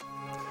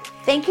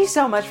Thank you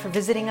so much for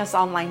visiting us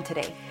online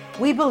today.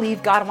 We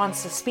believe God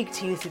wants to speak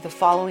to you through the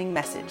following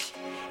message.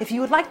 If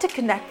you would like to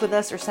connect with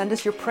us or send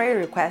us your prayer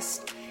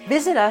requests,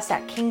 visit us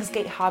at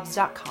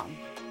kingsgatehobbs.com.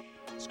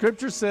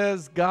 Scripture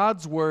says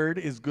God's word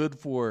is good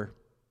for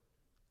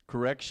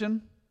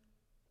correction,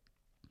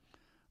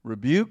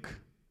 rebuke,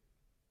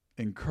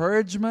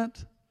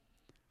 encouragement.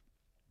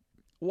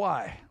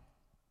 Why?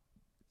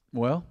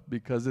 Well,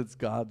 because it's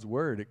God's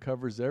word. It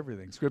covers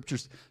everything.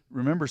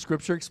 Remember,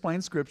 Scripture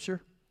explains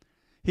Scripture.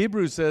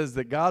 Hebrews says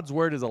that God's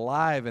word is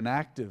alive and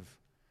active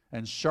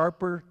and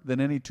sharper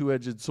than any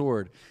two-edged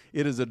sword.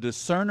 It is a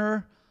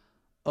discerner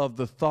of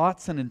the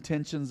thoughts and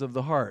intentions of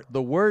the heart.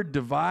 The word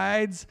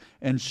divides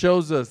and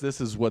shows us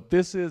this is what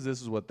this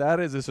is what that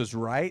is, this is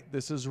right,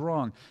 this is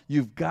wrong.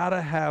 You've got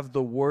to have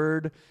the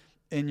word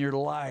in your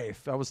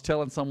life. I was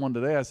telling someone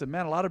today, I said,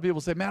 man, a lot of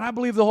people say, man, I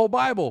believe the whole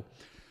Bible.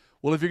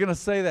 Well, if you're going to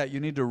say that, you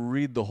need to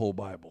read the whole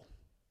Bible.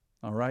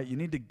 All right? You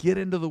need to get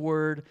into the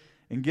word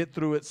and get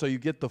through it so you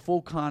get the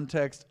full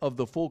context of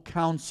the full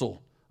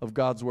counsel of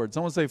God's word.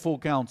 Someone say full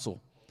counsel.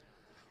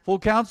 Full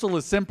counsel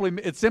is simply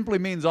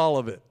means all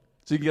of it,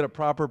 so you can get a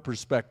proper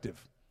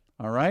perspective.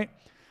 All right?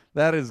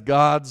 That is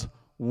God's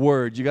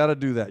word. You got to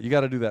do that. You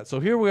got to do that. So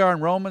here we are in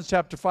Romans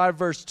chapter 5,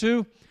 verse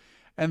 2,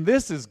 and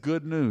this is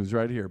good news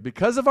right here.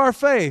 Because of our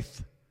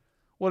faith,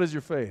 what is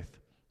your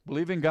faith?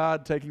 Believing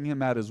God, taking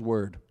Him at His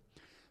word.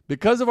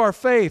 Because of our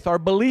faith, our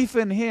belief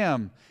in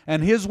Him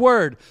and His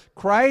word,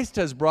 Christ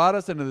has brought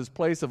us into this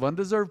place of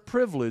undeserved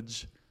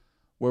privilege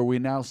where we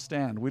now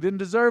stand. We didn't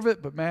deserve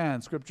it, but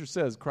man, Scripture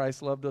says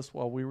Christ loved us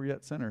while we were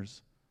yet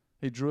sinners.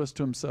 He drew us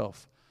to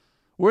Himself.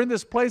 We're in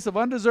this place of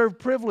undeserved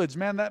privilege,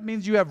 man. That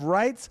means you have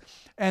rights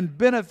and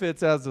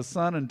benefits as a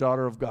son and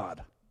daughter of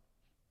God.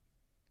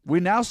 We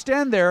now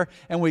stand there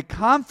and we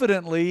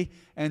confidently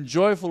and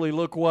joyfully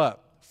look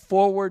what?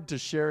 Forward to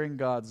sharing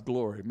God's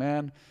glory.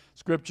 Man,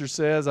 Scripture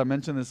says, I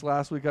mentioned this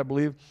last week, I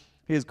believe,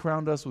 He has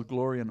crowned us with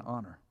glory and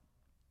honor.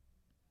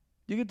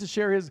 You get to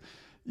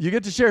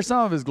share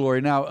some of His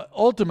glory. Now,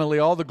 ultimately,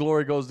 all the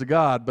glory goes to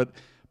God, but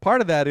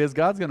part of that is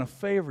God's going to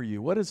favor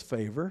you. What is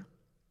favor?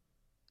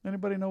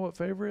 Anybody know what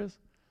favor is?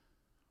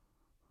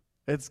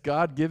 It's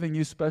God giving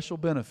you special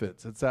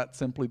benefits. It's that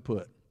simply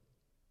put.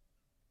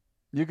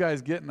 You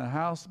guys get in a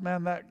house,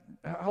 man,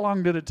 how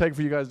long did it take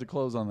for you guys to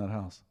close on that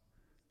house?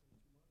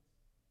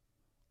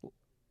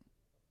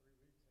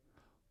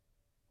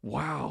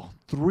 Wow,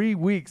 3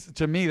 weeks.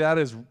 To me, that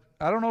is,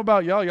 I don't know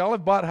about y'all. Y'all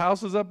have bought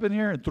houses up in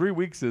here, and 3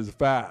 weeks is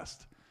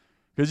fast.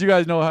 Because you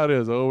guys know how it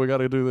is. Oh, we got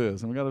to do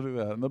this, and we got to do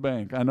that in the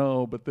bank. I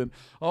know, but then,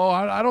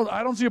 I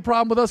don't see a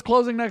problem with us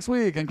closing next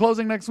week, and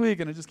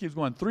it just keeps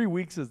going. 3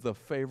 weeks is the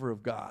favor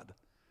of God.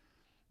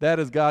 That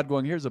is God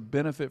going, here's a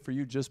benefit for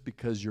you just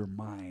because you're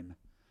mine.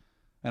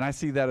 And I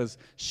see that as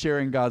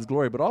sharing God's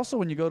glory. But also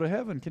when you go to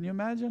heaven, can you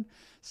imagine?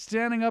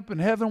 Standing up in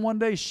heaven one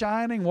day,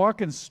 shining,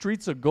 walking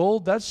streets of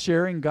gold, that's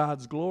sharing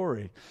God's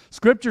glory.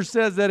 Scripture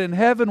says that in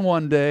heaven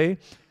one day,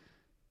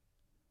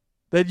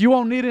 that you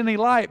won't need any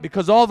light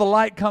because all the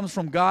light comes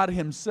from God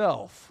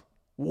Himself.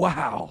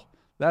 Wow,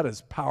 that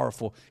is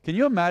powerful. Can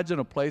you imagine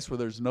a place where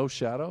there's no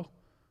shadow?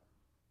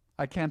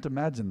 I can't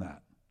imagine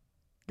that.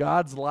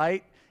 God's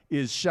light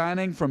is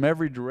shining from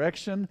every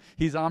direction.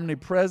 He's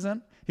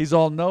omnipresent. He's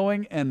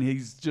all-knowing, and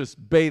He's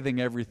just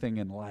bathing everything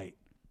in light.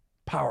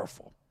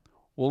 Powerful.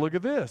 Well, look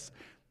at this.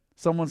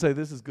 Someone say,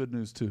 this is good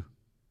news too.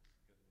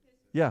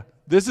 Yeah,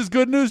 this is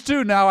good news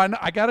too. Now,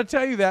 I got to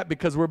tell you that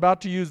because we're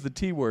about to use the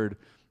T word,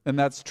 and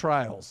that's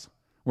trials.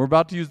 We're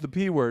about to use the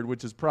P word,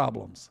 which is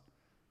problems.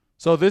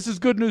 So this is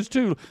good news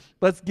too.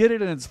 Let's get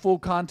it in its full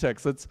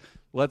context.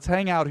 Let's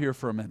hang out here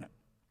for a minute.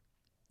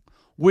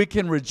 We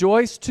can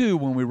rejoice too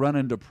when we run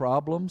into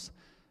problems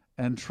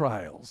and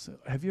trials.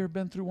 Have you ever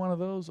been through one of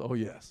those? Oh,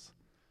 yes.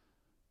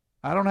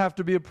 I don't have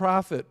to be a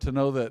prophet to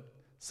know that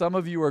some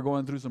of you are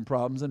going through some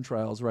problems and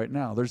trials right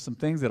now. There's some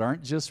things that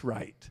aren't just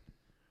right,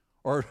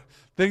 or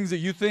things that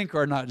you think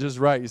are not just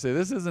right. You say,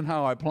 this isn't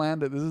how I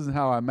planned it. This isn't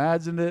how I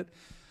imagined it.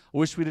 I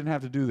wish we didn't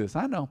have to do this.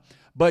 I know.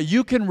 But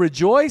you can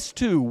rejoice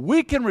too.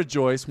 We can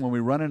rejoice when we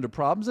run into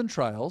problems and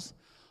trials,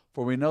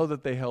 for we know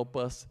that they help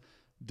us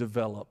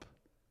develop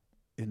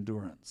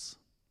endurance.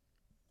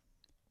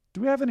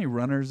 Do we have any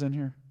runners in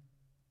here?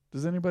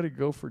 Does anybody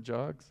go for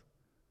jogs?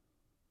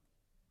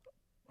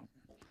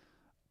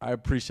 I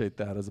appreciate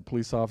that. As a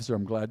police officer,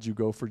 I'm glad you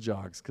go for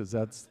jogs because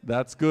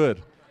that's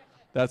good.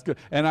 That's good.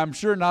 And I'm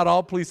sure not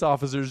all police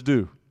officers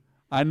do.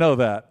 I know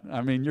that.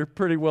 I mean, you're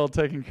pretty well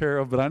taken care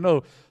of, but I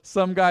know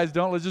some guys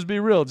don't. Let's just be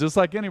real, just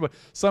like anybody.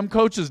 Some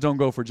coaches don't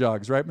go for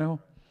jogs, right,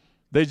 Mel?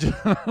 They just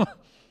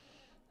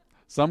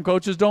some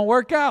coaches don't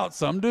work out.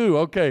 Some do.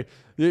 Okay.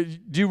 Do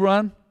you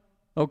run?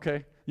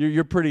 Okay.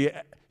 You're pretty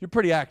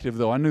active,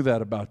 though. I knew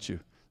that about you.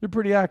 You're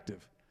pretty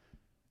active.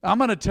 I'm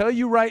going to tell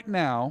you right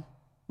now,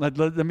 let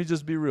me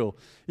just be real.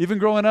 Even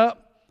growing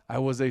up, I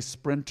was a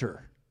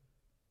sprinter.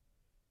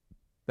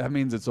 That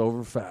means it's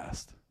over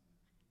fast.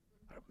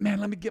 Man,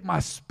 let me get my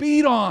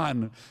speed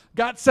on.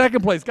 Got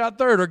second place, got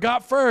third, or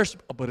got first,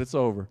 but it's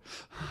over.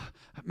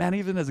 Man,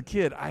 even as a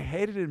kid, I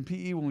hated it in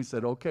PE when we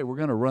said, okay, we're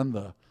going to run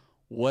the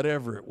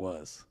whatever it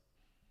was,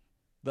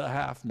 the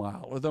half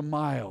mile or the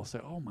mile. Say,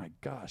 oh my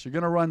gosh, you're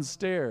going to run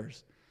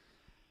stairs.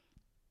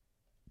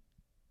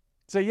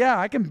 Say, yeah,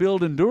 I can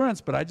build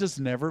endurance, but I just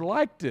never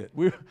liked it.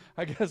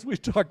 I guess we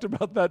talked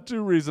about that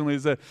too recently.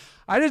 Said,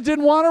 I just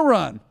didn't want to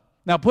run.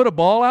 Now put a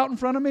ball out in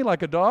front of me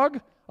like a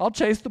dog, I'll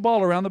chase the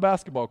ball around the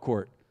basketball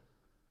court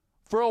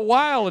for a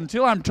while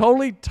until I'm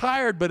totally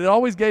tired, but it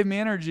always gave me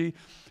energy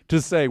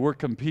to say, we're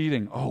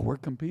competing. Oh, we're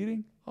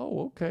competing?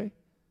 Oh, okay.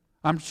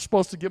 I'm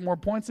supposed to get more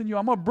points than you.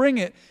 I'm going to bring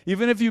it,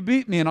 even if you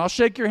beat me, and I'll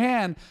shake your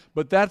hand,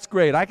 but that's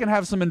great. I can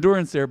have some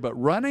endurance there, but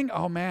running,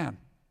 oh man.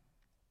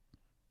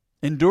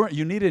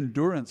 You need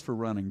endurance for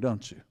running,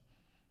 don't you?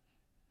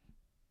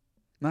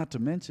 Not to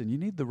mention, you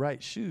need the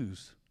right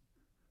shoes.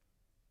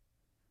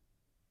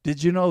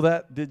 Did you know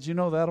that? Did you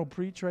know that'll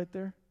preach right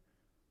there?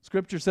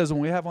 Scripture says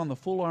when we have on the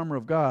full armor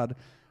of God,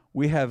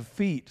 we have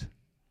feet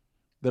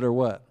that are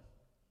what?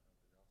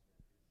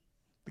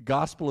 The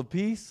gospel of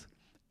peace.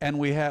 And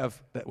we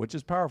have, that, which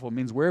is powerful. It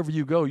means wherever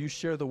you go, you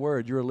share the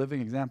word. You're a living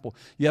example.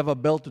 You have a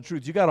belt of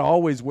truth. You got to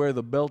always wear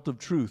the belt of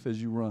truth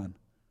as you run,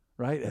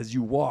 right? As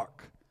you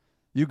walk.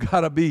 You've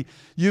got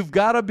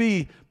to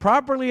be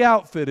properly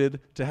outfitted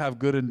to have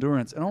good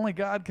endurance. And only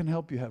God can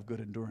help you have good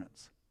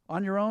endurance.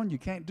 On your own, you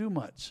can't do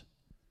much.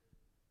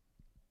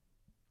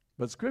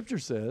 But Scripture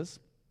says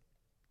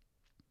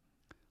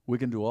we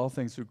can do all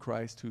things through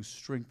Christ who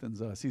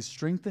strengthens us. He's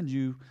strengthened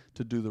you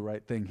to do the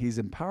right thing. He's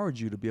empowered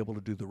you to be able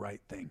to do the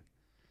right thing.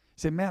 You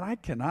say, man, I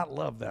cannot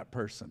love that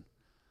person.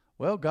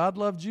 Well, God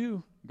loved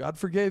you. God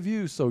forgave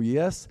you. So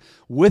yes,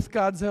 with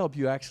God's help,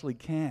 you actually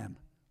can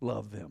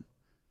love them.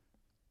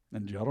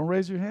 And y'all don't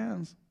raise your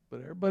hands,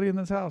 but everybody in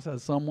this house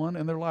has someone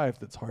in their life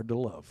that's hard to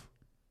love.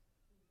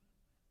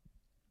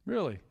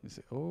 Really? You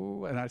say,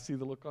 oh, and I see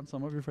the look on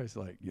some of your faces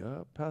like, yeah,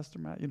 Pastor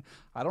Matt.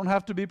 I don't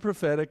have to be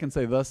prophetic and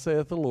say, thus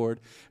saith the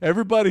Lord.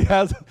 Everybody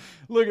has,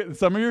 look at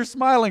some of you are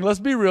smiling. Let's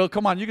be real.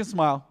 Come on, you can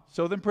smile.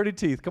 Show them pretty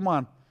teeth. Come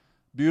on.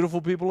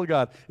 Beautiful people of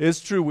God. It's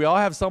true. We all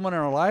have someone in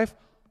our life.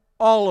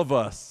 All of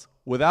us.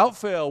 Without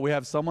fail, we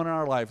have someone in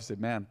our life who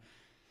said, man,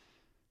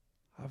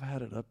 I've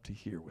had it up to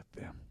here with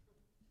them.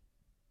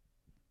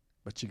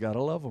 But you got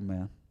to love them,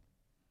 man.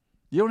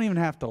 You don't even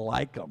have to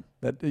like them.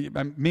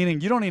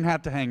 Meaning you don't even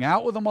have to hang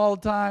out with them all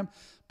the time,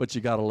 but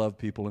you got to love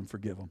people and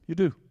forgive them. You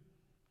do.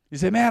 You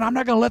say, man, I'm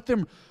not going to let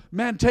them,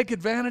 take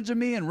advantage of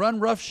me and run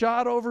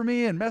roughshod over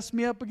me and mess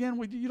me up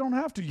again. You don't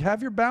have to. You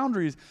have your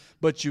boundaries,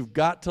 but you've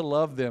got to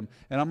love them.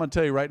 And I'm going to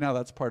tell you right now,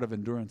 that's part of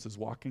endurance is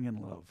walking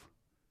in love.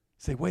 You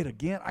say, wait,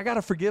 again? I got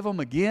to forgive them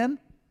again?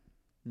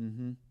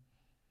 Mm-hmm.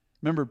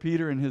 Remember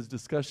Peter in his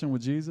discussion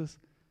with Jesus?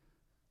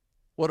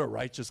 What a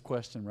righteous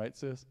question, right,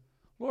 sis?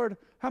 Lord,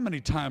 how many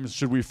times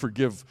should we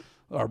forgive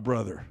our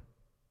brother?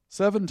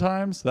 7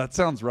 times? That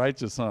sounds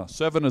righteous, huh?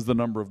 7 is the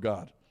number of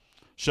God.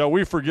 Shall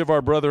we forgive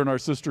our brother and our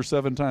sister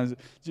 7 times?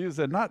 Jesus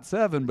said, not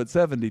 7, but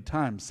 70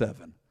 times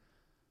 7.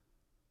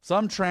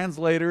 Some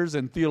translators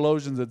and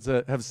theologians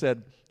have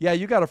said, yeah,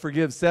 you got to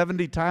forgive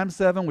 70 times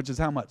 7, which is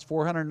how much?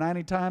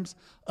 490 times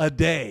a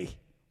day.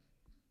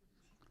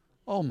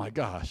 Oh, my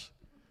gosh.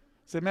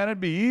 Say, man, it'd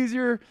be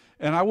easier,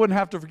 and I wouldn't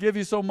have to forgive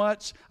you so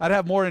much. I'd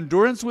have more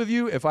endurance with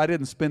you if I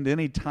didn't spend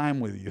any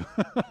time with you.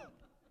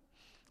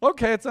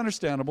 Okay, it's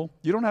understandable.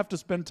 You don't have to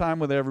spend time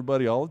with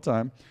everybody all the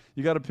time.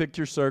 You got to pick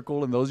your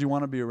circle and those you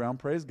want to be around.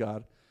 Praise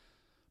God.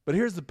 But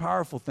here's the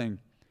powerful thing.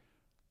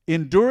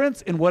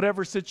 Endurance in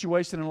whatever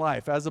situation in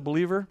life, as a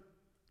believer,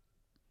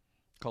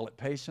 call it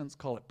patience,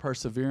 call it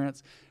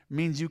perseverance,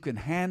 means you can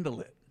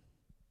handle it.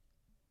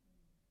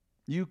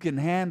 You can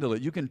handle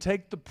it. You can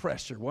take the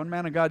pressure. One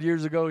man of God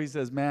years ago, he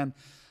says, man,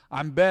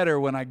 I'm better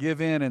when I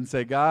give in and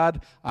say,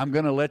 God, I'm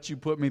going to let you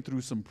put me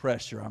through some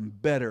pressure. I'm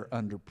better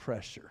under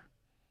pressure.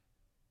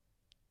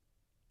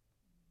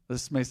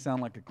 This may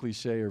sound like a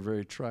cliche or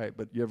very trite,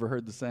 but you ever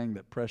heard the saying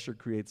that pressure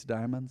creates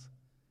diamonds?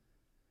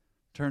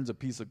 Turns a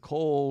piece of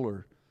coal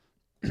or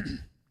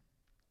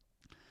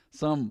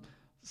some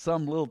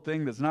little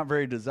thing that's not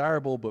very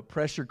desirable, but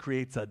pressure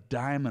creates a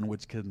diamond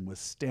which can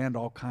withstand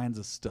all kinds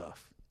of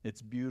stuff.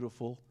 It's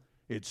beautiful,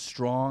 it's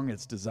strong,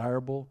 it's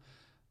desirable.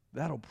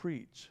 That'll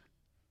preach.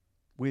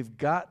 We've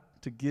got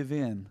to give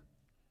in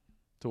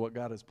to what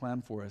God has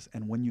planned for us.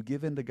 And when you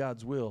give in to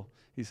God's will,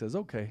 he says,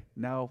 okay,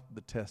 now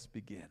the tests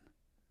begin.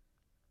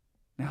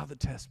 Now the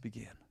tests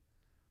begin.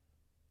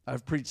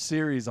 I've preached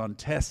series on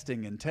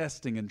testing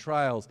and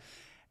trials.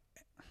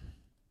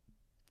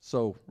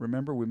 So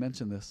remember, we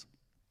mentioned this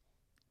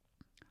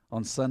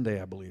on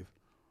Sunday, I believe.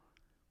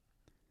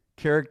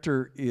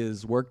 Character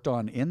is worked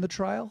on in the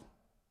trial.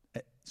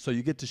 So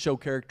you get to show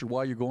character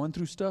while you're going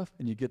through stuff,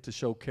 and you get to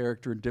show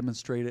character and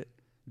demonstrate it,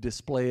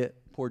 display it,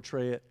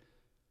 portray it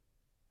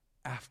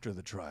after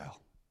the trial.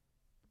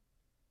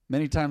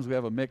 Many times we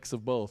have a mix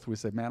of both. We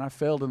say, man, I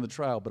failed in the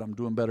trial, but I'm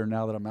doing better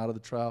now that I'm out of the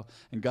trial,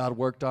 and God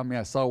worked on me.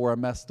 I saw where I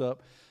messed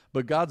up.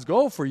 But God's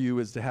goal for you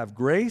is to have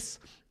grace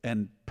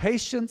and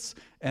patience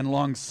and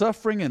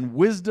long-suffering and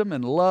wisdom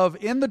and love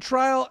in the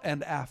trial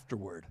and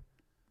afterward.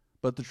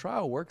 But the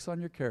trial works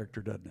on your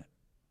character, doesn't it?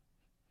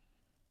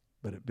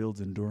 But it builds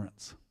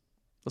endurance.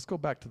 Let's go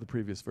back to the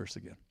previous verse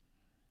again.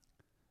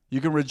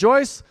 You can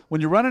rejoice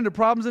when you run into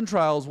problems and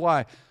trials.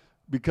 Why?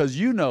 Because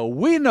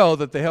we know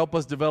that they help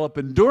us develop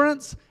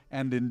endurance.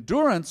 And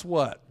endurance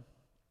what?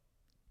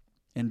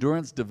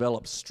 Endurance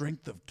develops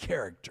strength of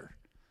character.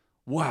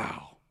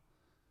 Wow.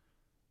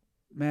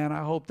 Man,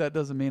 I hope that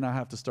doesn't mean I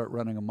have to start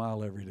running a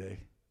mile every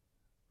day,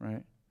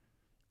 right?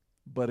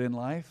 But in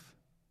life,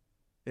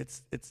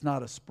 it's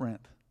not a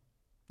sprint.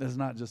 It's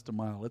not just a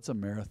mile. It's a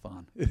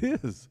marathon.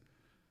 It is.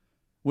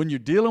 When you're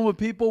dealing with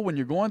people, when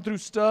you're going through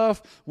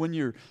stuff, when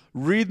you're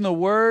reading the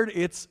Word,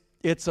 it's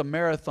a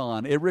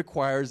marathon. It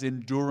requires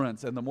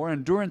endurance. And the more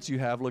endurance you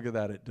have, look at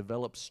that, it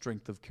develops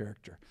strength of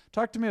character.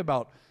 Talk to me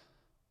about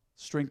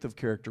strength of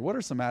character. What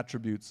are some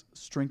attributes?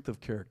 Strength of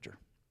character.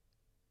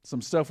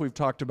 Some stuff we've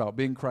talked about,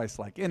 being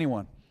Christ-like.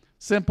 Anyone?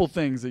 Simple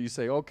things that you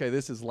say, okay,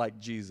 this is like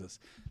Jesus.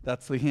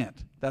 That's the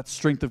hint. That's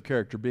strength of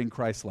character, being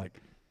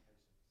Christ-like.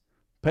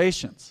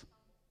 Patience.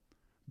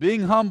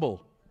 Being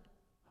humble.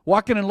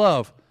 Walking in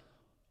love.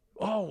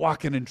 Oh,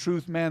 walking in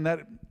truth, man,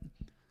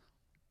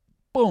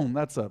 boom,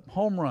 that's a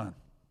home run.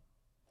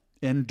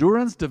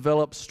 Endurance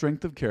develops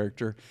strength of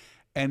character,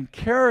 and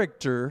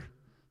character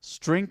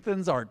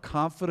strengthens our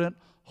confident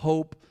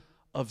hope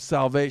of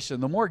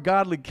salvation. The more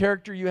godly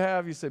character you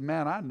have, you say,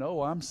 man, I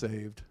know I'm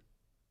saved.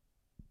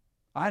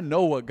 I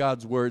know what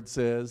God's Word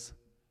says.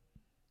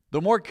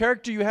 The more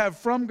character you have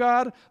from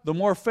God, the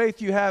more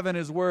faith you have in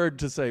His Word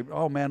to say,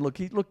 oh man, look,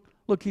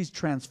 He's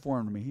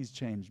transformed me. He's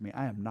changed me.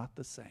 I am not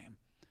the same.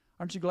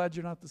 Aren't you glad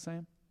you're not the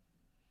same?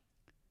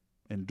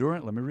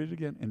 Endurance, let me read it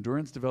again.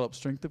 Endurance develops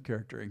strength of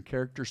character, and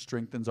character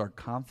strengthens our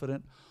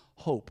confident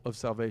hope of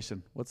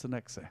salvation. What's the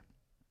next say?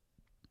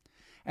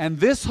 And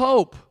this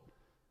hope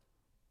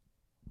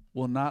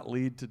will not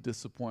lead to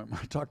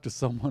disappointment. I talked to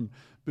someone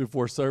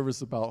before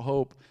service about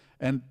hope,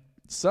 and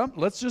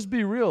let's just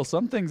be real.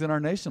 Some things in our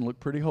nation look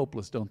pretty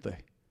hopeless, don't they?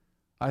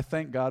 I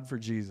thank God for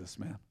Jesus,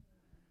 man.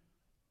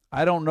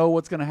 I don't know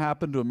what's going to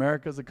happen to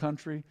America as a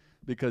country,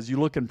 because you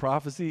look in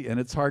prophecy and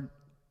it's hard.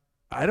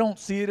 I don't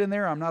see it in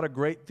there. I'm not a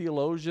great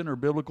theologian or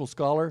biblical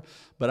scholar,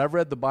 but I've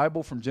read the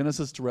Bible from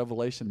Genesis to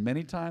Revelation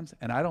many times,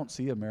 and I don't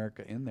see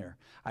America in there.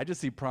 I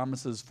just see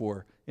promises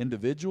for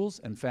individuals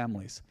and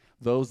families,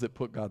 those that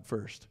put God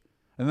first.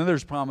 And then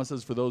there's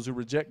promises for those who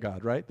reject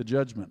God, right? The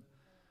judgment.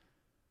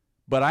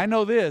 But I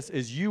know this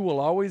is you will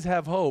always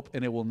have hope,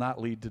 and it will not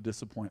lead to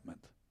disappointment.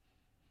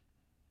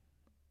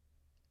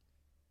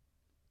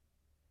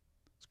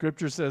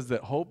 Scripture says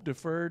that hope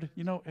deferred,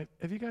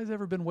 have you guys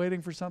ever been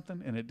waiting for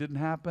something and it didn't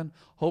happen?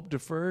 Hope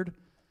deferred,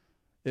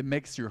 it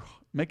makes your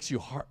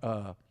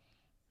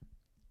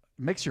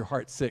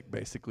heart sick,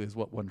 basically, is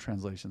what one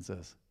translation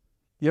says.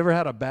 You ever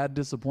had a bad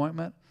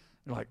disappointment?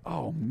 You're like,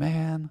 oh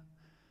man,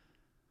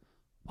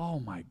 oh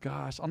my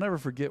gosh. I'll never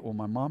forget when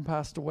my mom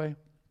passed away.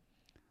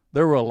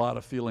 There were a lot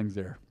of feelings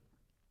there.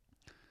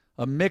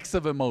 A mix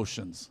of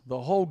emotions, the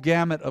whole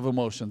gamut of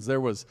emotions.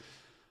 There was,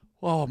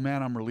 oh,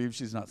 man, I'm relieved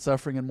she's not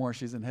suffering anymore.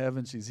 She's in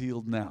heaven. She's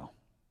healed now.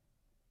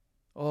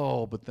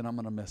 Oh, but then I'm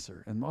going to miss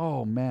her. And,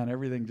 oh, man,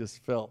 everything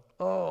just felt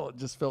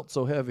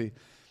so heavy.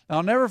 And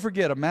I'll never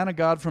forget, a man of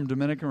God from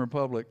Dominican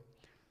Republic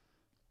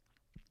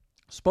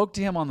spoke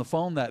to him on the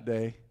phone that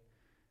day,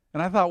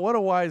 and I thought, what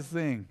a wise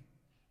thing.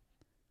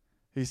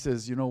 He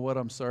says, you know what,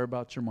 I'm sorry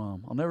about your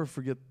mom. I'll never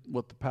forget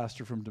what the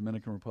pastor from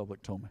Dominican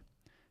Republic told me.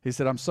 He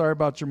said, I'm sorry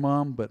about your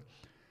mom, but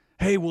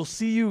hey, we'll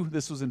see you.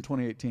 This was in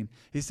 2018.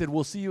 He said,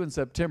 we'll see you in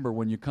September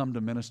when you come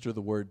to minister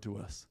the word to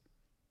us.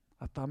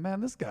 I thought, man,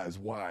 this guy's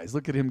wise.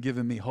 Look at him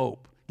giving me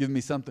hope, giving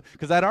me something.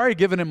 Because I'd already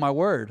given him my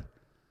word.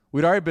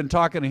 We'd already been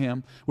talking to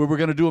him. We were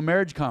going to do a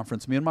marriage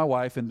conference, me and my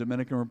wife, in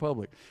Dominican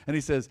Republic. And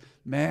he says,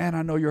 man,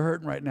 I know you're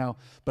hurting right now,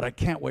 but I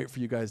can't wait for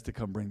you guys to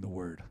come bring the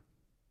word.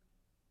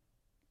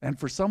 And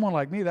for someone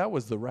like me, that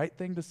was the right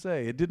thing to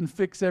say. It didn't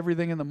fix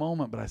everything in the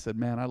moment, but I said,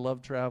 man, I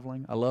love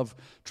traveling. I love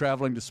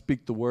traveling to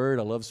speak the word.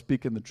 I love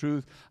speaking the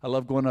truth. I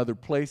love going to other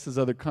places,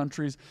 other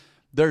countries.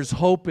 There's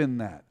hope in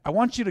that. I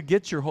want you to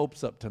get your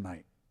hopes up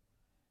tonight.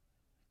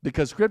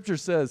 Because Scripture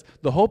says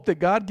the hope that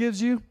God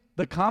gives you,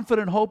 the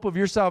confident hope of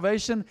your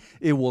salvation,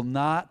 it will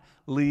not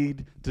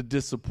lead to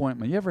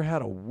disappointment. You ever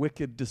had a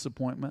wicked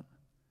disappointment?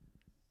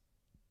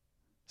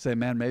 Say,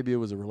 man, maybe it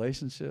was a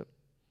relationship.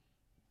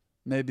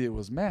 Maybe it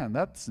was, man,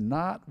 that's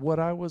not what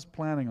I was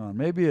planning on.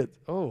 Maybe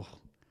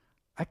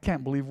I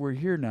can't believe we're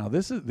here now.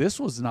 This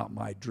was not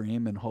my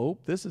dream and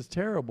hope. This is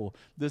terrible,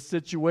 this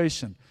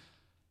situation.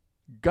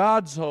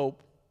 God's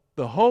hope,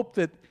 the hope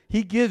that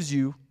He gives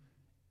you,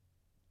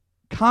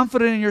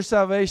 confident in your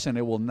salvation,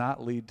 it will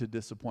not lead to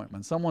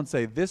disappointment. Someone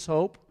say, this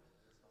hope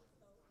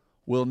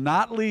will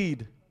not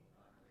lead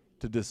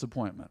to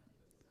disappointment.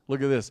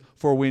 Look at this.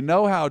 For we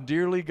know how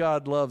dearly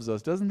God loves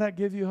us. Doesn't that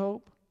give you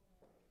hope?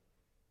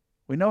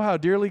 We know how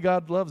dearly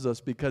God loves us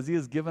because He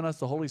has given us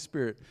the Holy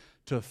Spirit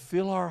to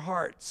fill our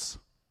hearts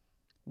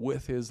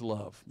with His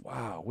love.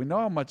 Wow. We know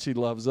how much He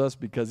loves us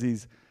because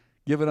He's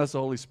given us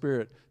the Holy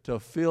Spirit to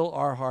fill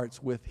our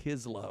hearts with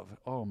His love.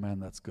 Oh, man,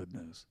 that's good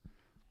news.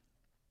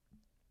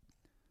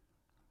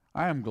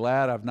 I am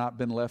glad I've not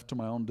been left to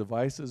my own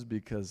devices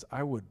because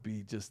I would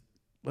be just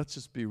let's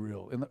just be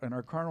real. In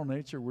our carnal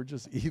nature, we're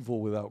just evil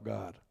without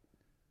God.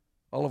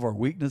 All of our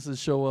weaknesses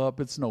show up.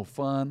 It's no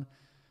fun.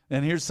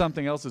 And here's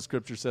something else the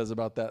Scripture says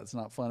about that. It's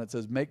not fun. It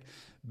says,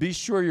 be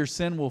sure your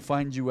sin will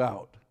find you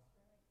out.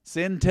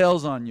 Sin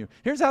tells on you.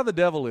 Here's how the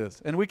devil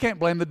is. And we can't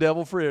blame the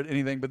devil for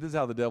anything, but this is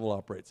how the devil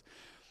operates.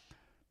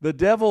 The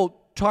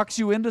devil talks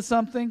you into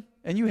something,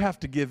 and you have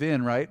to give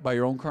in, right, by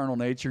your own carnal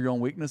nature, your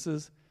own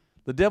weaknesses.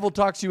 The devil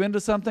talks you into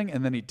something,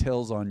 and then he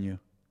tells on you.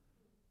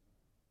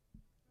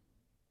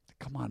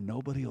 Come on,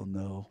 nobody will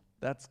know.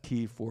 That's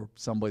key for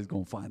somebody's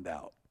going to find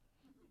out.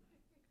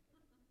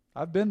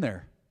 I've been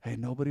there. Hey,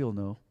 nobody will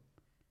know.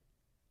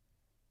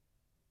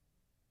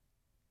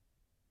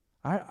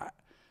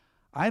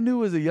 I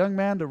knew as a young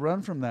man to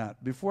run from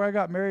that. Before I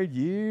got married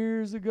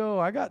years ago,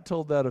 I got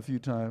told that a few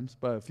times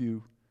by a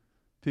few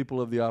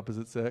people of the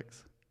opposite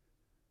sex.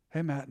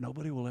 Hey, Matt,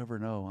 nobody will ever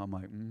know. I'm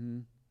like,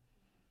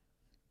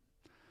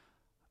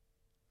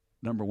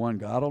 Number one,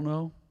 God will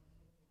know.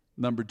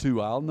 Number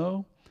two, I'll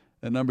know.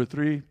 And number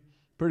three,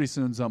 pretty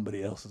soon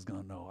somebody else is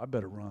going to know. I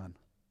better run.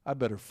 I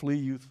better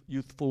flee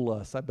youthful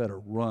lust. I better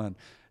run.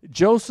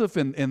 Joseph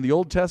in the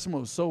Old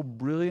Testament was so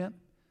brilliant.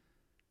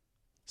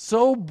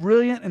 So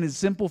brilliant in his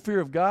simple fear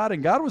of God.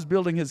 And God was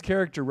building his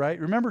character, right?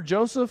 Remember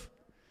Joseph?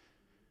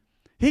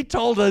 He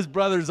told his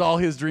brothers all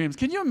his dreams.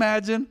 Can you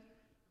imagine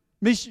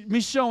me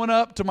showing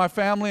up to my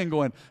family and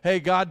going, hey,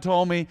 God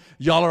told me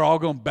y'all are all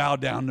going to bow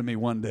down to me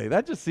one day.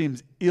 That just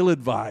seems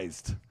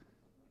ill-advised.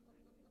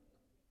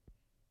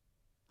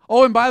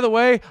 Oh, and by the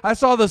way, I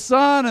saw the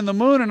sun and the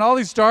moon and all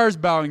these stars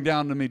bowing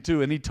down to me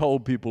too. And he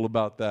told people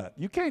about that.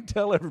 You can't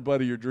tell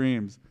everybody your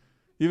dreams,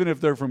 even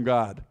if they're from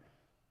God.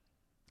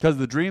 Because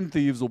the dream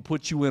thieves will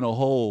put you in a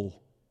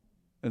hole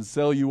and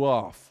sell you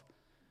off.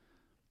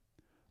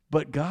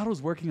 But God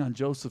was working on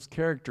Joseph's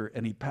character,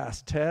 and he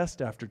passed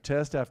test after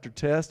test after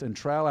test and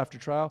trial after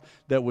trial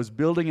that was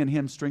building in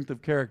him strength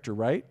of character,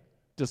 right?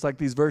 Just like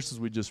these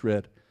verses we just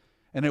read.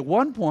 And at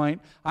one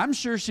point, I'm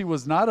sure she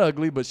was not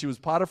ugly, but she was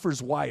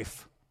Potiphar's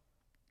wife.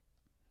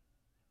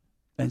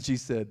 And she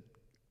said,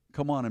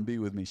 come on and be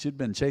with me. She'd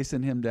been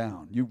chasing him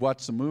down. You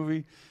watch the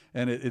movie,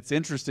 and it's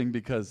interesting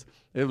because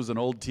it was an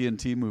old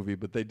TNT movie,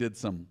 but they did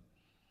some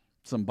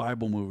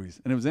Bible movies.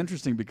 And it was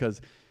interesting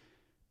because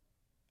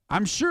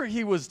I'm sure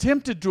he was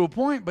tempted to a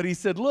point, but he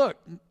said, look,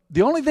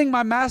 the only thing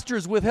my master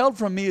has withheld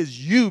from me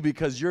is you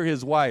because you're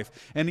his wife.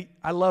 And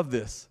I love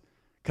this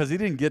because he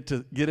didn't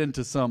get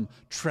into some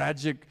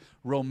tragic,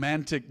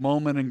 romantic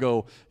moment and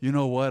go, you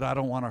know what, I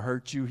don't want to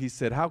hurt you. He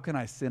said, how can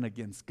I sin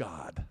against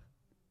God?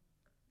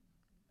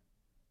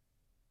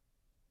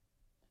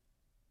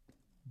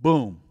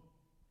 Boom.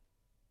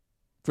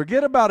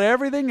 Forget about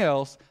everything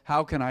else.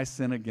 How can I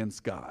sin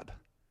against God?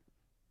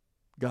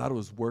 God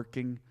was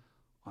working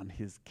on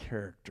his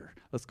character.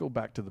 Let's go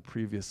back to the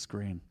previous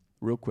screen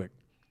real quick,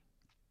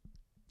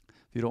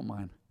 if you don't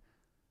mind.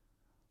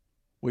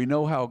 We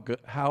know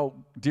how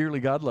dearly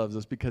God loves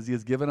us because he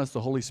has given us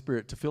the Holy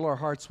Spirit to fill our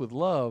hearts with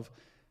love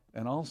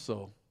and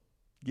also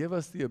give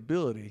us the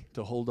ability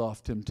to hold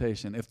off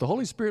temptation. If the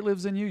Holy Spirit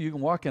lives in you, you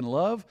can walk in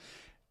love.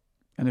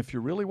 And if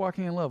you're really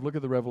walking in love, look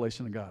at the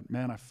revelation of God.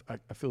 Man,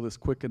 I feel this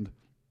quickened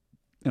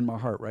in my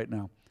heart right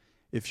now.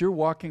 If you're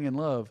walking in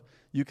love,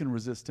 you can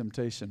resist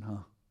temptation, huh?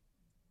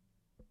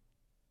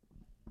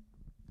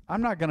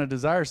 I'm not going to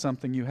desire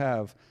something you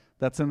have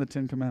that's in the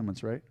Ten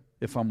Commandments, right?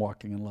 If I'm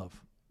walking in love.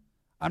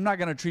 I'm not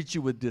going to treat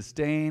you with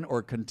disdain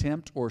or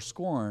contempt or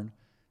scorn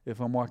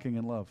if I'm walking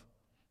in love.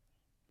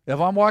 If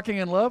I'm walking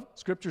in love,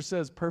 Scripture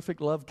says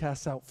perfect love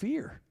casts out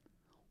fear.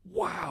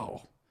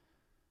 Wow.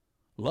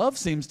 Love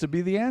seems to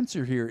be the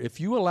answer here. If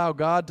you allow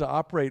God to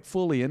operate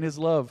fully in his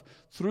love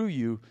through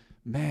you,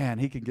 man,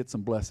 he can get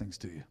some blessings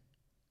to you.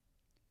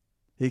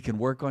 He can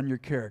work on your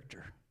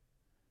character.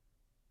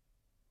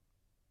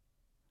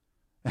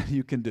 And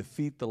you can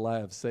defeat the lie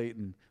of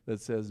Satan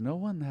that says, no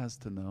one has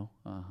to know.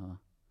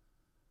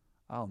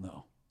 I'll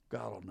know.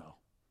 God will know.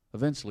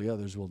 Eventually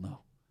others will know.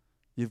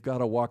 You've got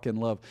to walk in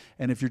love.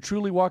 And if you're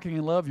truly walking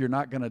in love, you're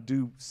not going to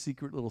do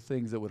secret little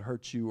things that would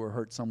hurt you or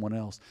hurt someone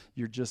else.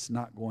 You're just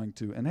not going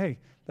to. And hey,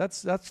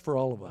 that's for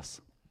all of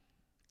us.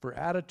 For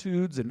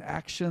attitudes and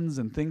actions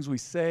and things we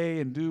say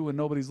and do when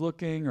nobody's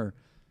looking. Or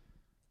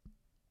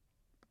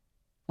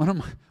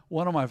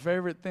one of my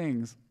favorite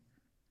things,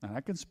 and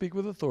I can speak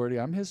with authority,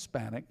 I'm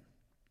Hispanic.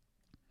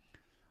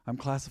 I'm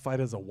classified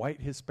as a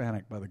white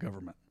Hispanic by the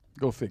government.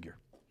 Go figure.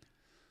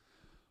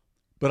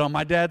 But on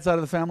my dad's side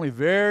of the family,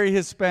 very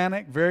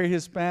Hispanic,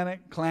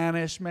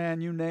 clannish,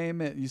 man, you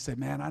name it. You say,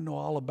 man, I know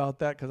all about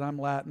that because I'm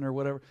Latin or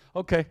whatever.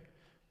 Okay.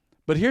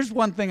 But here's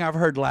one thing I've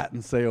heard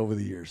Latins say over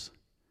the years.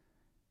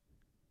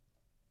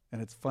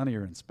 And it's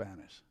funnier in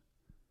Spanish.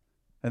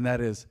 And that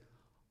is,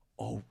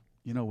 oh,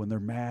 you know, when they're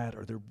mad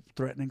or they're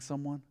threatening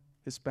someone,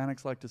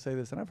 Hispanics like to say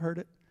this, and I've heard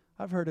it.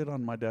 I've heard it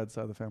on my dad's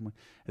side of the family.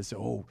 They say,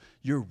 oh,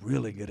 you're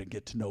really going to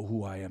get to know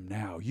who I am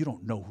now. You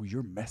don't know who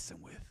you're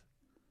messing with.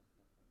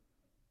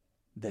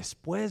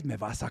 Después me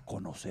vas a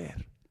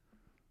conocer.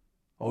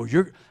 Oh,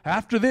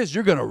 after this,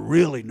 you're going to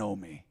really know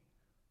me.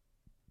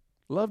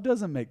 Love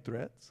doesn't make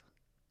threats.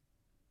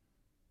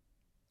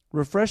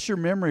 Refresh your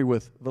memory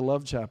with the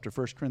love chapter,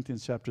 1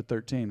 Corinthians chapter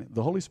 13.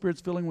 The Holy Spirit's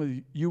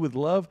filling you with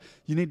love.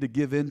 You need to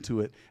give into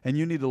it. And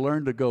you need to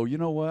learn to go, you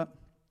know what?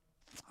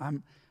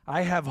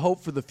 I have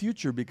hope for the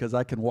future because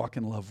I can walk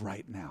in love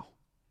right now.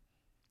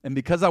 And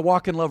because I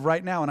walk in love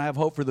right now and I have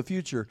hope for the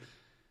future,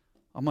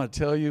 I'm going to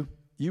tell you,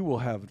 you will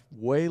have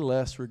way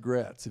less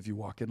regrets if you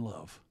walk in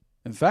love.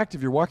 In fact,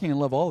 if you're walking in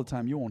love all the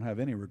time, you won't have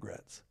any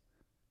regrets.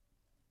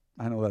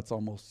 I know that's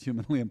almost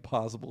humanly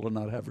impossible to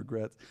not have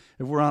regrets.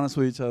 If we're honest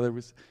with each other,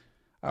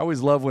 I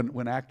always love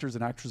when actors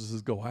and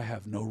actresses go, I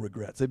have no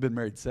regrets. They've been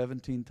married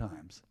 17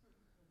 times.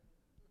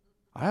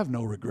 I have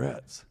no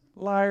regrets.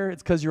 Liar,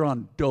 it's because you're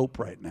on dope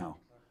right now.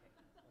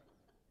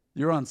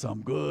 You're on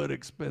some good,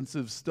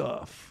 expensive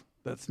stuff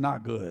that's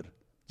not good,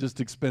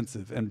 just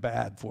expensive and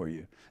bad for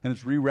you. And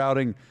it's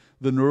rerouting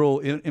the neural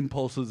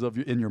impulses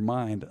in your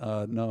mind.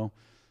 No.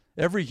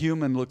 Every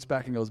human looks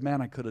back and goes,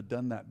 man, I could have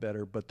done that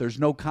better, but there's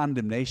no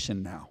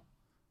condemnation now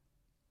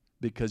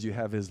because you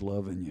have his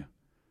love in you.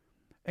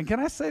 And can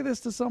I say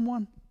this to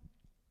someone?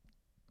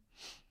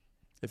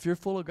 If you're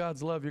full of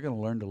God's love, you're going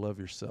to learn to love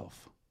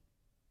yourself.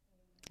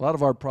 A lot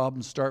of our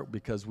problems start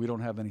because we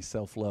don't have any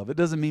self-love. It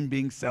doesn't mean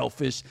being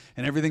selfish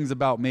and everything's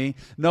about me.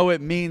 No,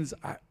 it means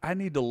I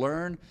need to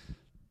learn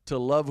to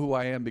love who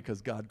I am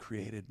because God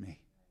created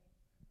me.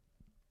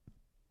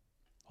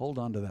 Hold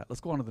on to that.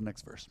 Let's go on to the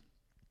next verse.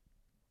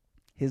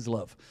 His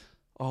love.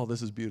 Oh,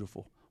 this is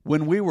beautiful.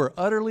 When we were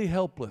utterly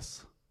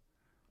helpless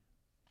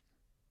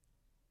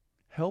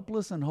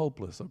and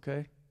hopeless,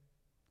 okay?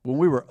 When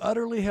we were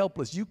utterly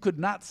helpless, you could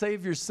not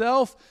save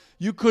yourself.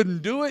 You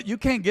couldn't do it. You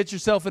can't get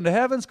yourself into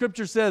heaven.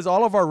 Scripture says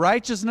all of our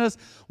righteousness,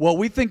 what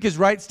we think is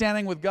right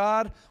standing with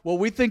God, what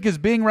we think is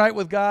being right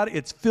with God,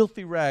 it's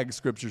filthy rags,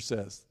 Scripture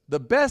says. The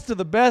best of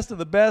the best of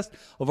the best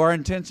of our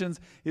intentions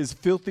is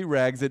filthy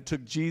rags. It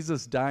took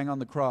Jesus dying on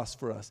the cross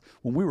for us.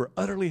 When we were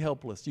utterly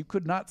helpless, you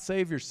could not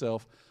save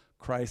yourself.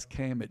 Christ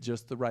came at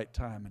just the right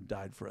time and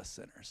died for us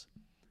sinners.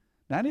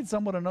 Now, I need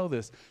someone to know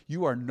this.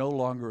 You are no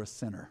longer a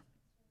sinner.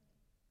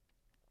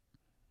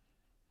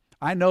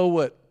 I know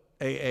what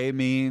AA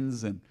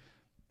means and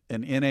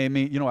NA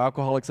means,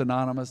 Alcoholics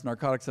Anonymous,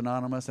 Narcotics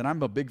Anonymous, and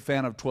I'm a big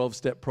fan of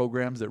 12-step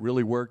programs that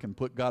really work and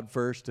put God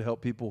first to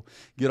help people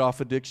get off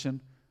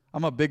addiction.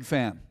 I'm a big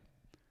fan.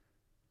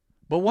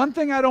 But one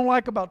thing I don't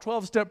like about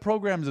 12-step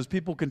programs is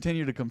people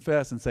continue to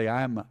confess and say,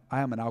 I am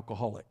an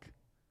alcoholic.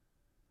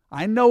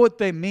 I know what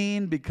they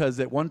mean because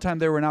at one time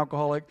they were an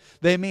alcoholic.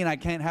 They mean I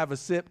can't have a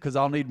sip because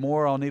I'll need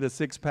more. I'll need a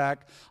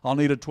 6-pack. I'll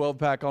need a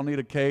 12-pack. I'll need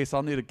a case.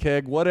 I'll need a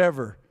keg,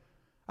 whatever.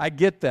 I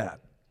get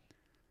that.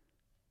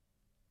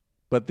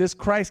 But this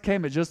Christ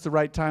came at just the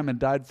right time and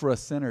died for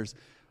us sinners.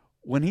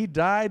 When he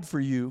died for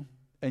you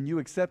and you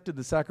accepted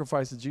the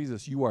sacrifice of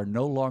Jesus, you are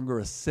no longer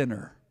a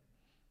sinner.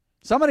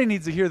 Somebody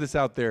needs to hear this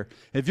out there.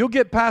 If you'll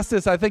get past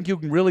this, I think you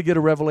can really get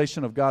a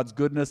revelation of God's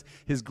goodness,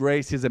 his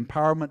grace, his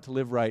empowerment to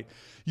live right.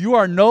 You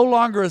are no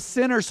longer a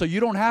sinner, so you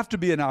don't have to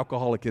be an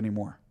alcoholic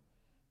anymore.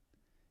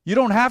 You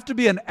don't have to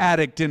be an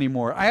addict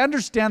anymore. I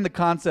understand the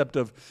concept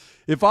of,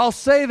 if I'll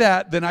say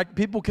that, then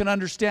people can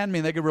understand me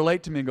and they can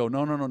relate to me and go,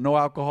 no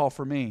alcohol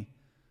for me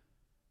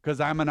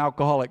because I'm an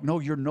alcoholic. No,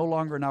 you're no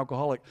longer an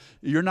alcoholic.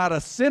 You're not a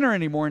sinner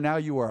anymore. Now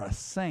you are a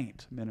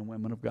saint, men and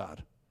women of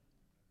God.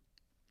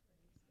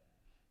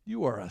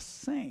 You are a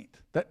saint.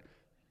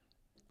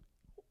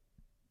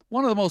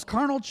 One of the most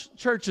carnal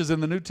churches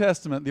in the New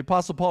Testament, the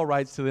Apostle Paul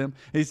writes to them,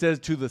 he says,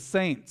 to the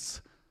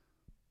saints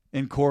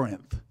in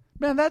Corinth.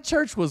 Man, that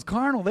church was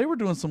carnal. They were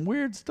doing some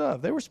weird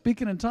stuff. They were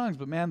speaking in tongues,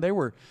 but man, they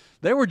were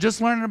just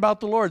learning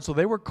about the Lord, so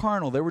they were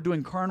carnal. They were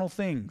doing carnal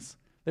things.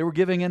 They were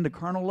giving in to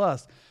carnal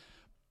lust.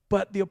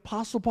 But the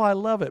Apostle Paul, I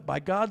love it. By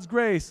God's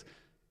grace,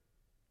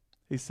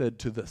 he said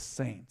to the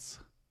saints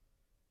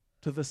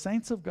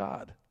of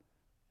God.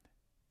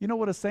 You know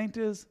what a saint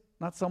is?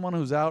 Not someone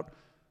who's out.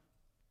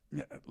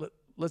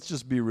 Let's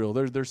just be real.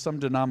 There's some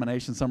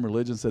denomination, some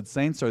religion said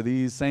saints are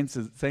these, saints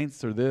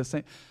are this.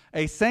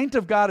 A saint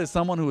of God is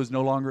someone who is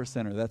no longer a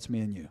sinner. That's me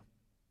and you.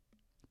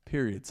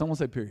 Period. Someone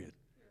say period.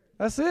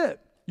 That's it.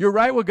 You're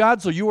right with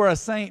God, so you are a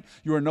saint.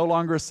 You are no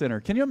longer a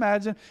sinner. Can you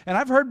imagine? And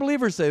I've heard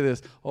believers say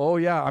this. Oh,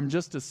 yeah, I'm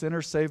just a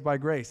sinner saved by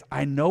grace.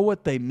 I know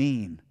what they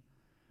mean,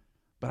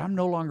 but I'm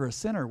no longer a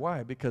sinner.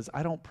 Why? Because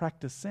I don't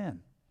practice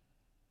sin.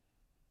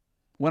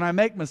 When I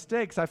make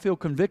mistakes, I feel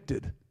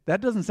convicted.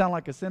 That doesn't sound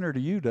like a sinner to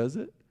you, does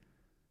it?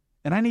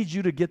 And I need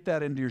you to get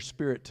that into your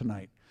spirit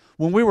tonight.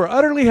 When we were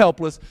utterly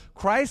helpless,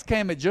 Christ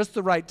came at just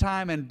the right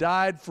time and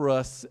died for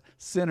us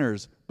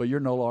sinners, but you're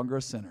no longer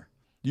a sinner.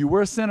 You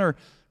were a sinner.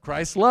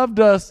 Christ loved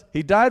us.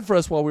 He died for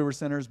us while we were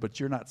sinners, but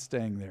you're not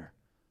staying there.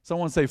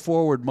 Someone say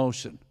forward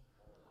motion.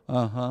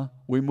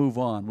 We move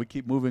on. We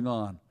keep moving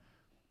on.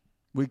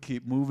 We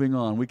keep moving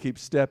on. We keep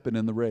stepping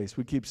in the race.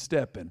 We keep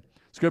stepping.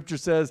 Scripture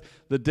says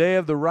the day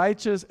of the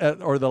righteous,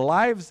 or the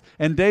lives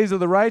and days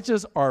of the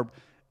righteous are,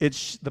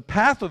 the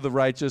path of the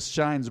righteous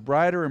shines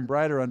brighter and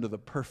brighter unto the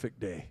perfect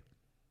day.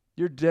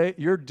 Your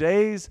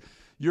days,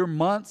 your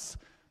months,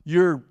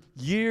 your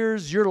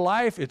years, your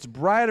life, it's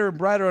brighter and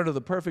brighter unto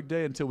the perfect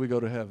day until we go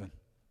to heaven.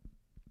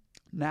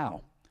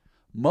 Now,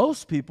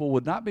 most people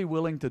would not be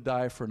willing to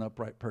die for an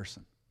upright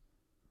person.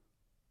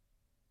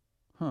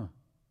 Huh.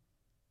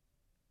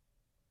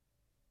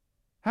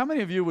 How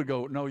many of you would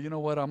go, no, you know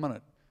what,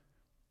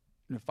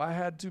 if I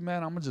had to,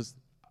 man,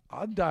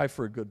 I'd die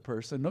for a good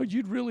person. No,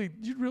 you'd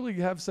really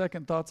have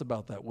second thoughts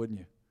about that, wouldn't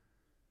you?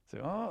 Say,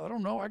 oh, I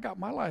don't know, I got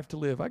my life to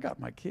live. I got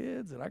my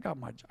kids and I got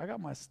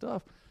my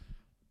stuff.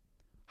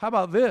 How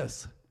about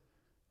this?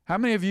 How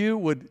many of you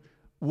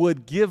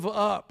would give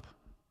up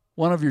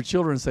one of your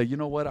children and say, you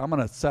know what, I'm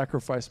going to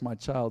sacrifice my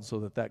child so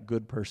that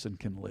good person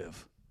can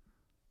live?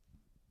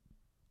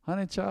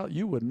 Honey, child,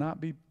 you would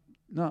not be,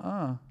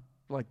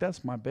 like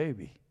that's my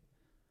baby.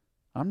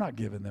 I'm not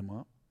giving them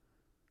up.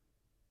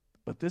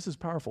 But this is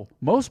powerful.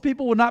 Most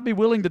people would not be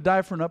willing to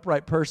die for an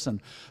upright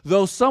person,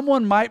 though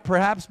someone might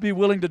perhaps be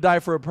willing to die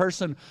for a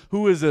person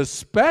who is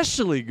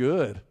especially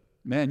good.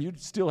 Man, you'd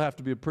still have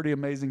to be a pretty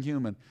amazing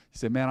human. You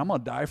say, man, I'm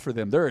going to die for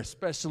them. They're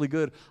especially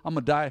good. I'm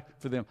going to die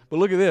for them. But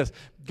look at this.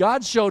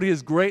 God showed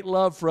his great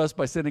love for us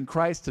by sending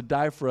Christ to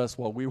die for us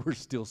while we were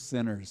still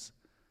sinners.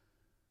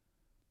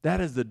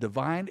 That is the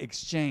divine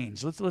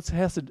exchange. Let's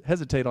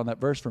hesitate on that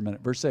verse for a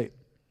minute. Verse 8.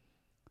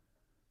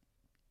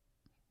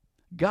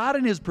 God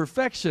in his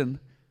perfection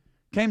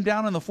came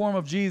down in the form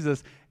of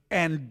Jesus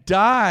and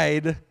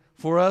died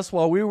for us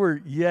while we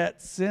were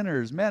yet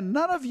sinners. Man,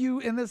 none of you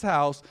in this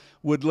house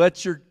would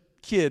let your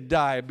kid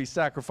die and be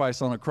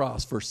sacrificed on a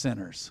cross for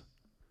sinners.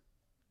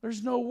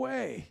 There's no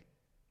way.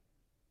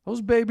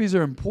 Those babies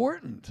are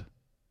important.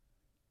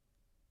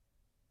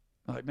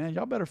 Like, man,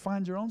 y'all better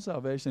find your own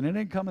salvation. It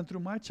ain't coming through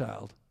my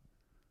child.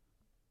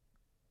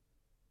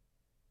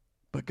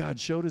 But God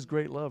showed his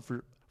great love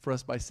for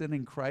us by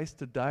sending Christ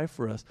to die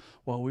for us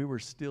while we were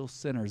still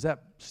sinners.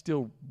 That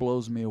still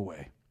blows me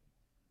away.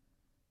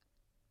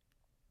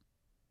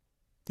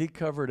 He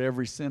covered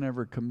every sin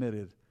ever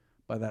committed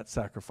by that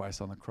sacrifice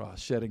on the cross,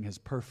 shedding his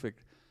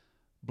perfect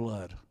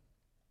blood.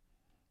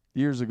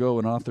 Years ago,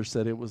 an author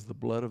said it was the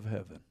blood of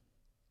heaven.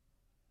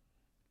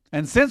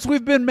 And since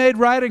we've been made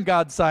right in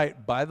God's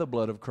sight by the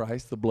blood of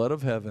Christ, the blood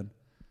of heaven,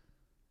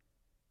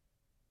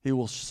 he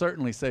will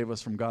certainly save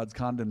us from God's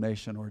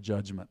condemnation or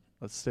judgment.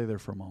 Let's stay there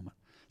for a moment.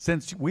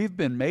 Since we've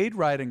been made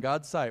right in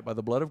God's sight by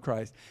the blood of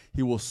Christ,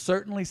 he will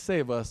certainly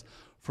save us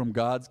from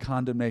God's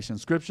condemnation.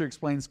 Scripture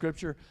explains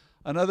Scripture.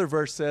 Another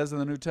verse says in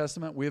the New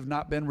Testament, we have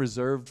not been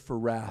reserved for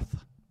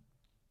wrath.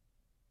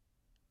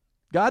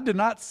 God did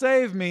not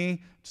save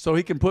me so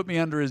he can put me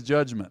under his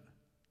judgment.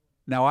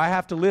 Now I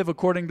have to live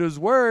according to his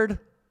word.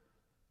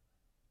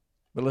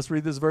 But let's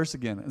read this verse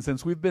again. And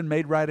since we've been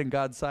made right in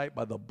God's sight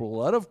by the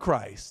blood of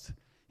Christ,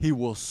 he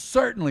will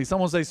certainly,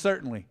 someone say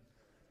certainly,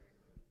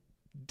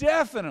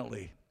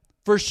 definitely,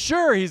 for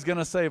sure he's going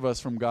to save us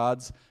from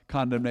God's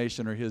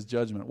condemnation or his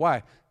judgment.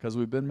 Why? Because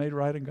we've been made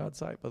right in God's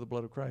sight by the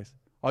blood of Christ.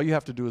 All you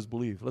have to do is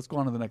believe. Let's go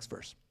on to the next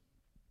verse.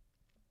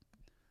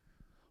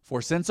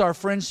 For since our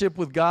friendship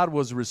with God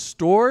was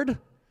restored,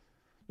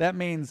 that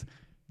means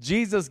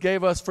Jesus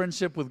gave us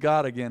friendship with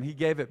God again. He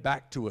gave it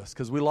back to us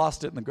because we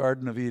lost it in the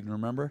Garden of Eden,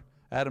 remember?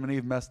 Adam and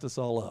Eve messed us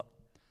all up.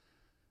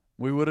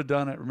 We would have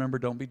done it. Remember,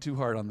 don't be too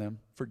hard on them.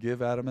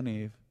 Forgive Adam and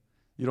Eve.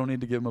 You don't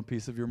need to give them a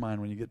piece of your mind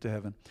when you get to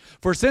heaven.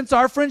 For since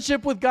our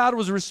friendship with God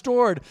was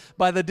restored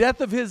by the death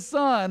of his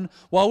Son,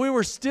 while we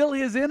were still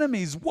his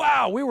enemies.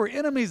 Wow, we were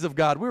enemies of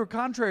God. We were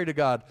contrary to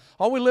God.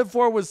 All we lived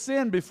for was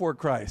sin before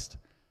Christ.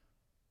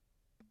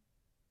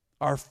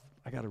 I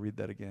got to read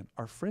that again.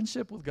 Our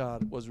friendship with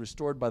God was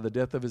restored by the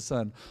death of his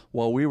Son.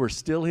 While we were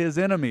still his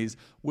enemies,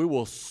 we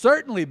will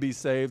certainly be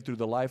saved through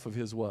the life of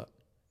his what?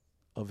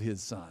 Of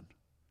his Son.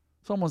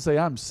 Someone say,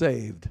 I'm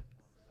saved.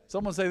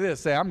 Someone say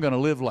this. Say, I'm going to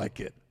live like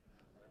it.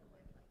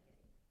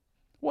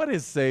 What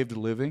is saved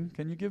living?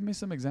 Can you give me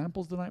some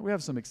examples tonight? We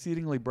have some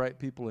exceedingly bright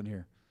people in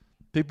here.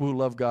 People who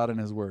love God and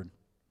his word.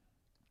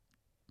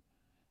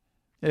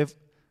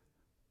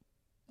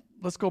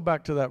 Let's go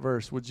back to that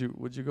verse. Would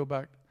you go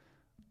back?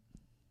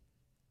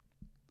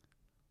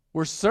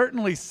 We're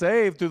certainly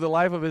saved through the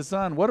life of his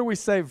Son. What are we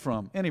saved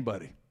from?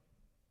 Anybody?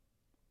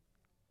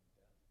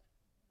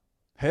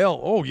 Hell.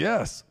 Oh,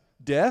 yes.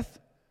 Death.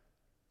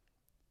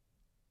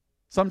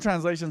 Some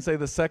translations say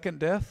the second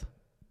death.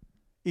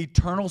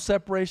 Eternal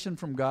separation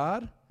from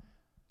God.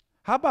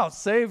 How about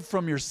saved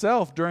from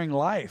yourself during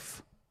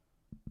life?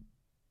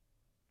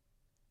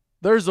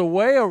 There's a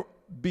way,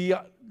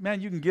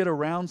 man, you can get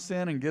around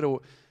sin and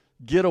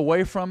get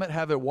away from it,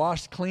 have it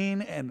washed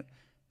clean, and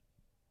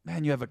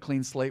man, you have a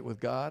clean slate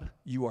with God.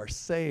 You are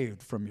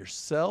saved from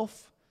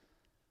yourself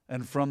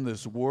and from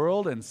this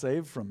world and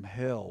saved from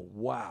hell.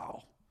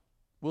 Wow.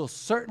 We'll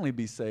certainly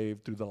be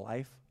saved through the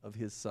life of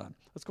his Son.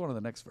 Let's go on to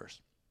the next verse.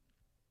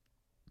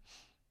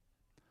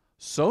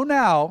 So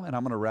now, and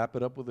I'm going to wrap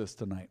it up with this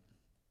tonight.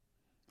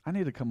 I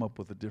need to come up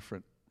with a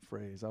different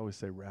phrase. I always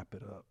say wrap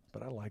it up,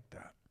 but I like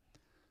that.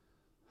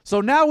 So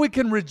now we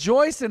can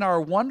rejoice in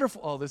our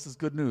wonderful, this is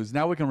good news.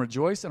 Now we can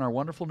rejoice in our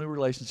wonderful new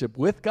relationship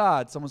with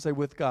God. Someone say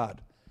with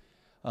God.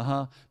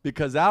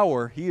 Because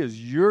he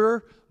is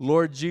your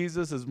Lord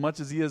Jesus as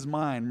much as he is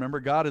mine. Remember,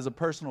 God is a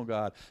personal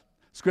God.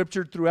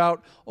 Scripture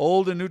throughout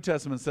Old and New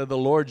Testament said the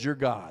Lord's your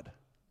God.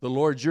 The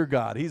Lord your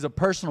God. He's a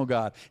personal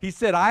God. He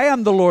said, I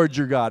am the Lord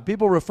your God.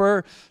 People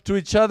refer to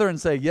each other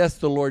and say, yes,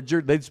 the Lord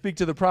your. They'd speak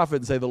to the prophet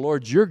and say, the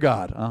Lord's your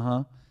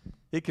God.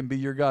 It can be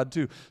your God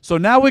too. So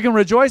now we can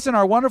rejoice in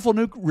our wonderful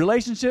new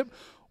relationship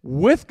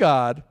with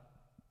God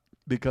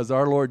because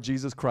our Lord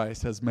Jesus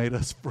Christ has made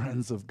us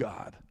friends of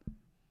God.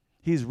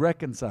 He's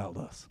reconciled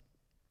us.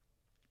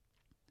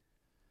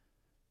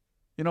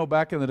 You know,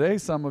 back in the day,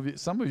 some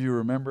of you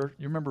remember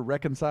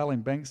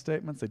reconciling bank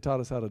statements? They taught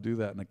us how to do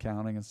that in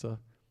accounting and stuff.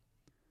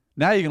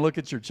 Now you can look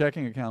at your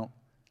checking account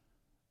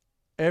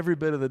every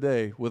bit of the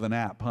day with an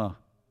app, huh?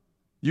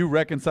 You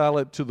reconcile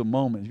it to the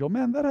moment. You go,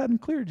 man, that hadn't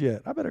cleared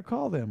yet. I better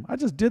call them. I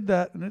just did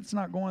that and it's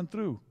not going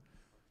through.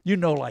 You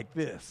know, like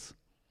this.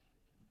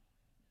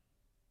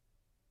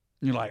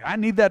 You're like, I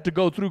need that to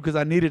go through because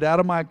I need it out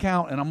of my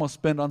account and I'm going to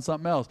spend on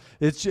something else.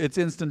 It's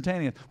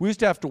instantaneous. We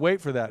used to have to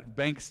wait for that.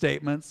 Bank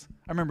statements.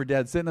 I remember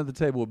Dad sitting at the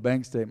table with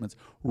bank statements,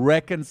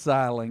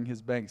 reconciling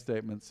his bank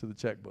statements to the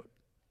checkbook.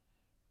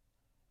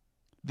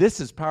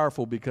 This is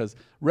powerful because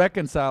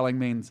reconciling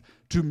means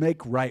to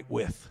make right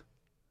with.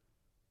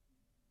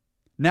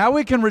 Now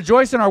we can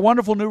rejoice in our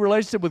wonderful new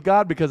relationship with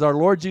God because our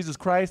Lord Jesus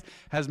Christ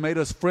has made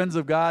us friends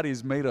of God.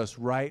 He's made us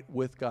right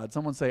with God.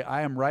 Someone say,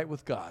 I am right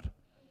with God.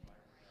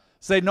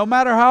 Say, no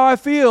matter how I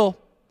feel,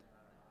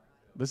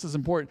 this is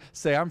important.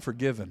 Say, I'm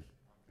forgiven.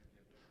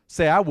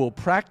 Say, I will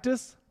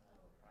practice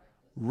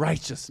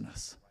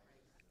righteousness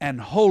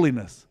and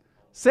holiness.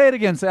 Say it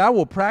again. Say, I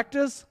will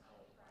practice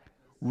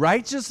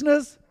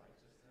righteousness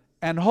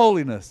and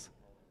holiness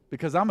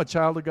because I'm a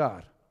child of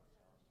God.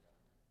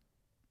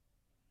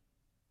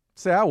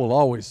 Say, I will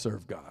always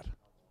serve God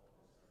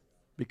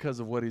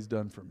because of what He's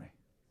done for me.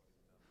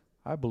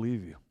 I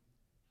believe you.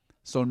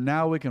 So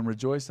now we can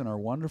rejoice in our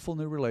wonderful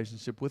new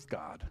relationship with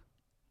God.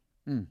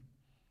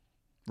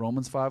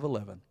 Romans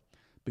 5:11.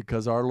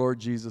 Because our Lord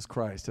Jesus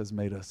Christ has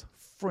made us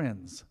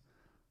friends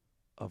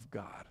of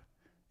God.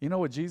 You know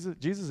what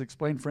Jesus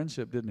explained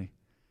friendship, didn't He?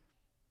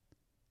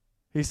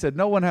 He said,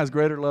 no one has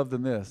greater love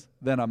than this,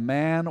 than a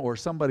man or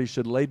somebody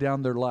should lay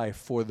down their life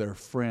for their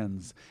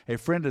friends. A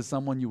friend is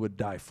someone you would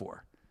die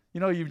for. You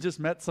know, you've just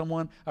met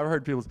someone. I've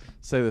heard people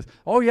say this.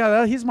 Oh,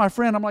 yeah, he's my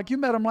friend. I'm like, you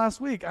met him last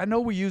week. I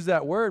know we use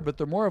that word, but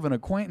they're more of an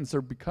acquaintance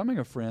or becoming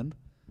a friend.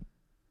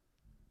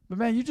 But,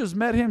 man, you just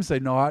met him. Say,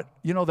 no,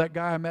 you know that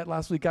guy I met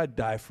last week, I'd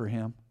die for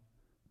him.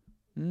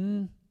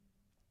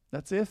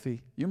 That's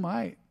iffy. You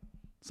might.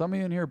 Some of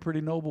you in here are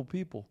pretty noble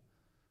people.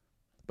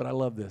 But I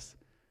love this.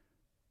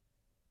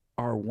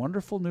 Our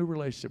wonderful new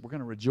relationship, we're going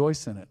to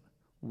rejoice in it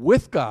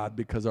with God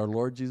because our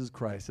Lord Jesus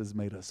Christ has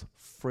made us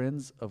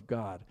friends of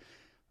God.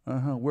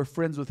 We're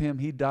friends with Him.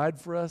 He died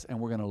for us, and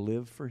we're going to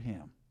live for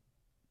Him.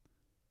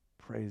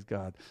 Praise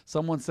God.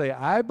 Someone say,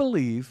 I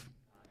believe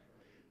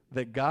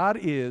that God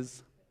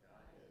is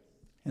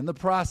in the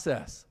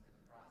process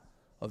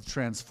of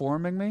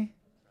transforming me,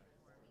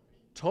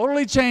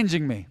 totally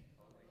changing me,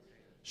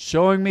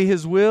 showing me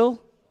His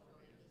will,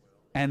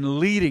 and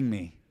leading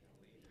me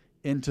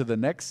into the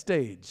next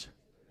stage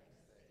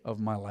of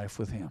my life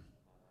with Him.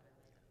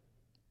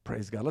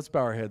 Praise God. Let's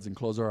bow our heads and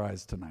close our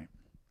eyes tonight.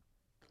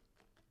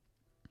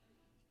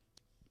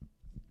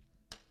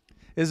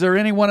 Is there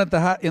anyone in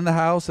the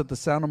house at the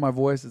sound of my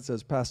voice that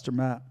says, Pastor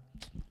Matt,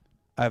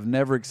 I've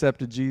never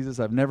accepted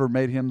Jesus. I've never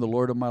made Him the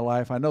Lord of my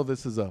life. I know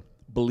this is a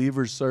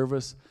believer's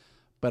service,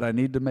 but I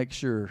need to make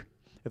sure.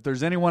 If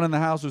there's anyone in the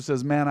house who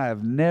says, man, I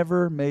have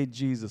never made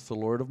Jesus the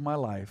Lord of my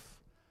life.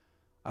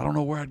 I don't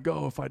know where I'd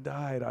go if I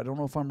died. I don't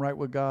know if I'm right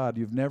with God.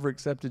 You've never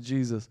accepted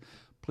Jesus.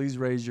 Please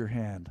raise your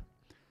hand.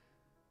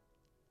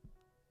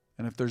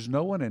 And if there's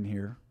no one in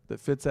here that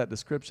fits that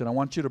description, I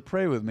want you to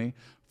pray with me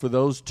for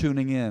those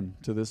tuning in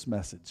to this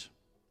message.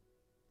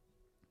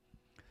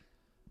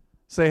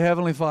 Say,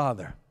 Heavenly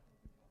Father,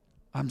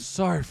 I'm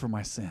sorry for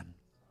my sin.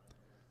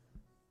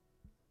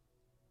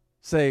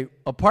 Say,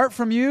 apart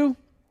from you,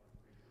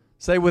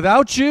 say,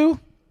 without you,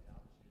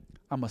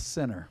 I'm a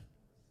sinner.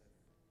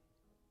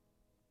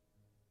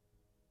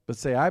 But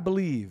say, I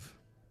believe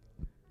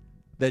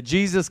that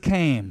Jesus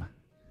came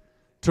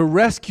to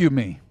rescue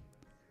me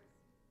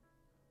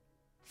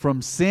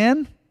from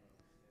sin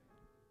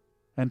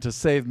and to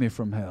save me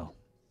from hell.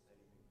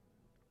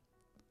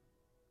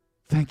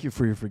 Thank you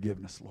for your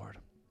forgiveness, Lord.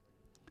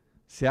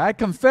 See, I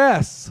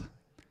confess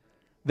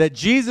that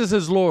Jesus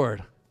is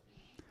Lord,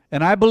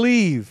 and I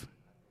believe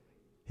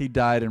He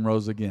died and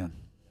rose again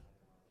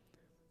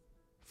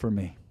for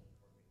me.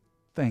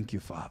 Thank you,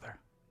 Father.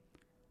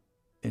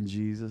 In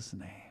Jesus'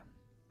 name.